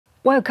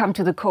Welcome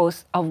to the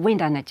course of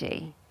Wind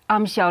Energy.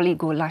 I'm Xiaoli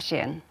Guo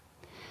Larsén.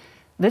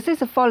 This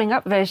is a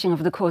following-up version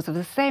of the course of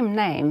the same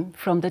name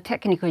from the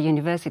Technical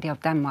University of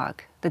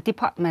Denmark, the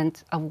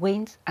Department of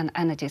Wind and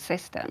Energy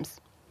Systems.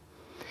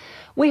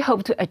 We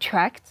hope to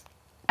attract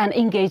and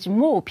engage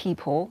more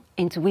people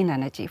into wind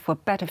energy for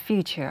a better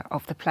future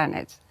of the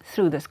planet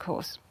through this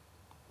course.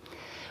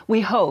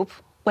 We hope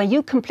when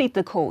you complete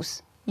the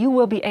course, you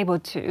will be able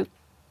to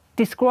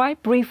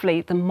describe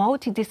briefly the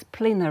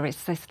multidisciplinary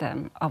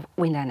system of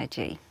wind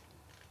energy,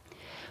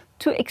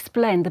 to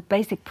explain the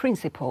basic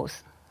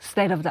principles,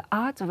 state of the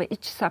art of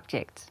each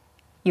subject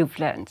you've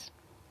learned,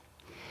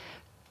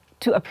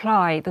 to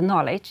apply the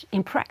knowledge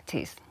in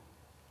practice,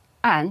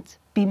 and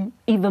be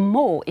even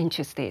more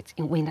interested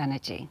in wind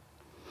energy.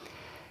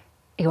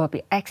 It will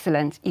be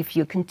excellent if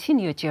you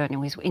continue your journey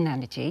with wind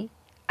energy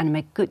and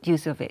make good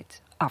use of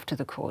it after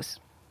the course.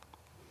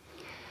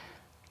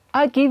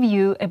 I'll give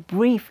you a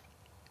brief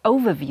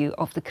overview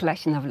of the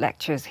collection of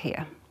lectures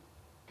here.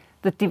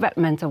 The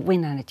development of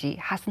wind energy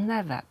has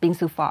never been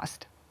so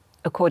fast.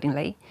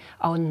 Accordingly,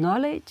 our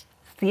knowledge,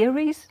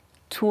 theories,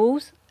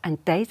 tools,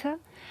 and data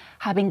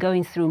have been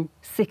going through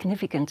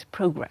significant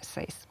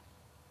progresses.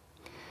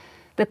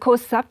 The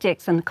course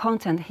subjects and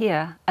content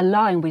here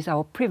align with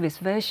our previous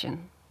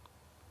version,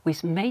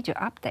 with major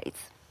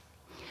updates.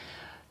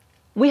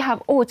 We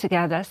have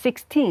altogether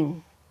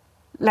 16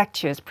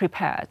 lectures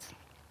prepared,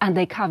 and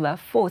they cover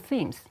 4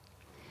 themes: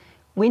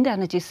 wind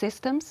energy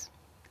systems,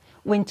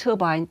 wind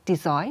turbine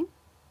design,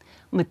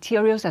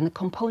 materials and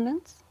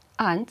components,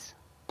 and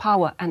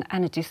power and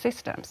energy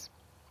systems.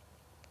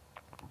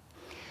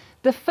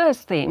 The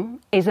first theme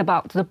is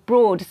about the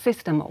broad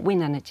system of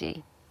wind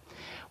energy.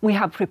 We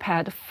have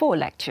prepared 4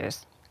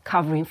 lectures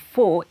covering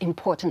 4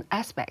 important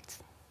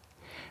aspects.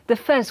 The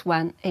first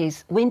one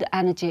is wind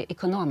energy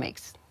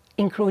economics,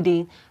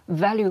 including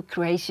value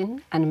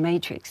creation and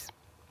matrix.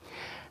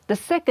 The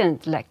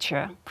second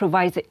lecture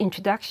provides an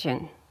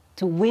introduction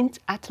to wind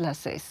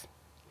atlases,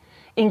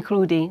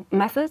 including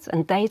methods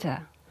and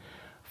data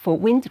for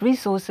wind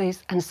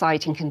resources and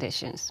siting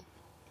conditions.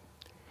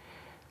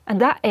 And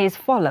that is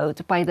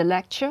followed by the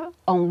lecture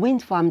on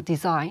wind farm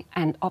design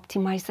and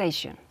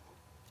optimization.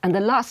 And the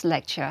last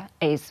lecture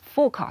is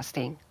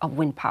forecasting of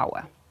wind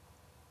power.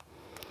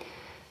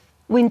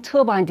 Wind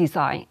turbine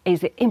design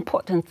is an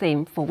important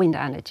theme for wind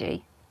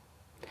energy.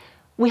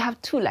 We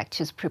have 2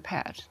 lectures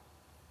prepared.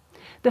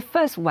 The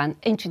first one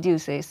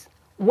introduces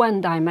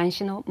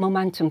one-dimensional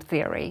momentum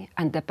theory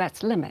and the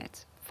Betz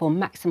limit for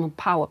maximum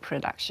power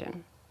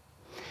production.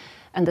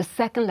 And the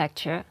second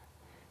lecture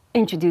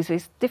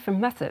introduces different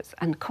methods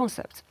and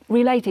concepts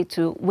related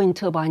to wind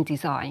turbine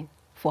design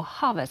for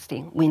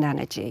harvesting wind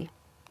energy.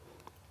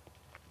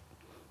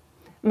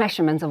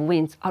 Measurements of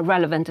winds are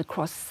relevant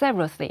across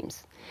several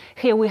themes.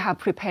 Here we have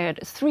prepared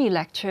 3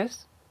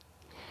 lectures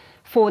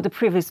for the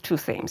previous 2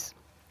 themes.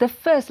 The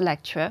first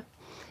lecture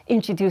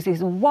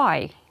introduces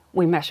why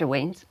we measure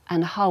wind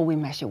and how we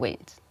measure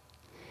wind.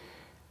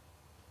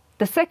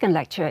 The second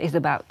lecture is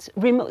about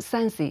remote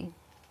sensing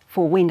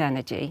for wind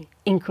energy,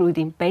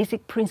 including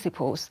basic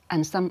principles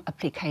and some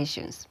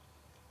applications.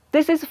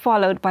 This is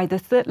followed by the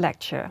third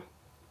lecture,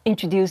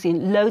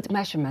 introducing load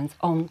measurements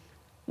on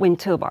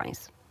wind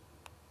turbines.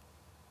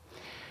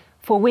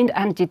 For wind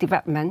energy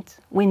development,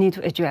 we need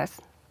to address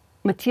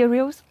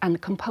materials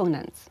and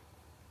components.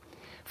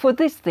 For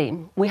this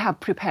theme, we have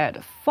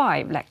prepared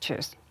 5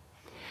 lectures.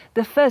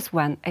 The first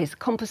one is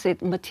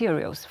composite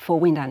materials for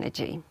wind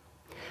energy.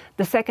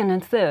 The second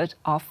and third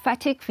are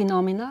fatigue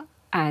phenomena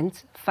and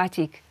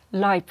fatigue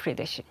life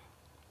prediction.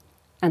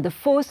 And the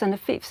fourth and the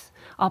fifth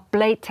are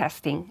blade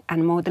testing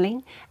and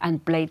modeling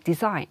and blade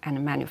design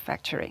and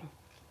manufacturing.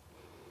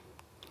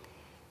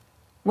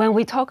 When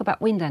we talk about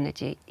wind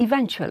energy,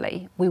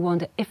 eventually we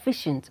want an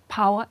efficient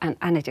power and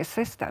energy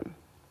system.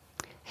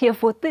 Here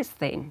for this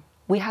theme,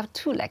 we have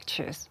 2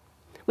 lectures.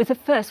 With the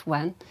first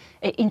one,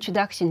 an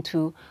introduction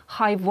to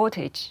high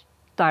voltage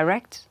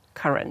direct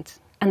current,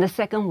 and the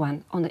second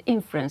one on the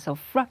influence of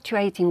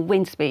fluctuating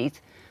wind speed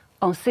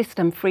on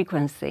system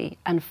frequency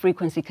and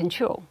frequency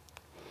control.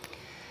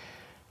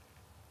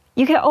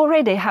 You can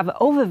already have an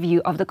overview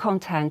of the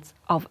content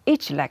of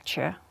each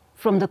lecture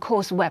from the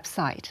course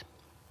website.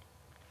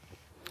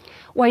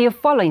 While you're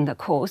following the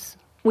course,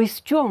 we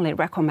strongly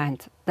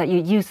recommend that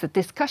you use the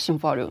discussion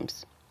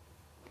forums.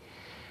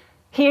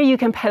 Here you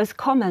can post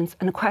comments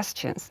and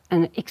questions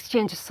and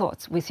exchange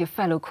thoughts with your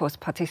fellow course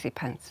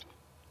participants.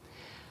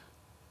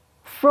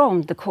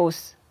 From the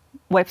course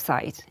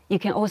website, you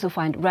can also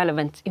find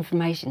relevant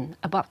information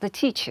about the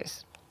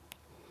teachers.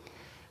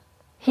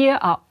 Here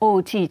are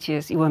all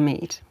teachers you will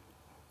meet.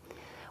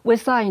 We're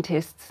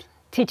scientists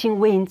teaching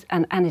wind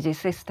and energy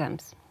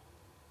systems.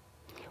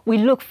 We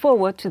look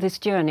forward to this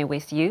journey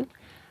with you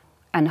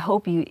and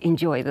hope you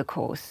enjoy the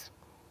course.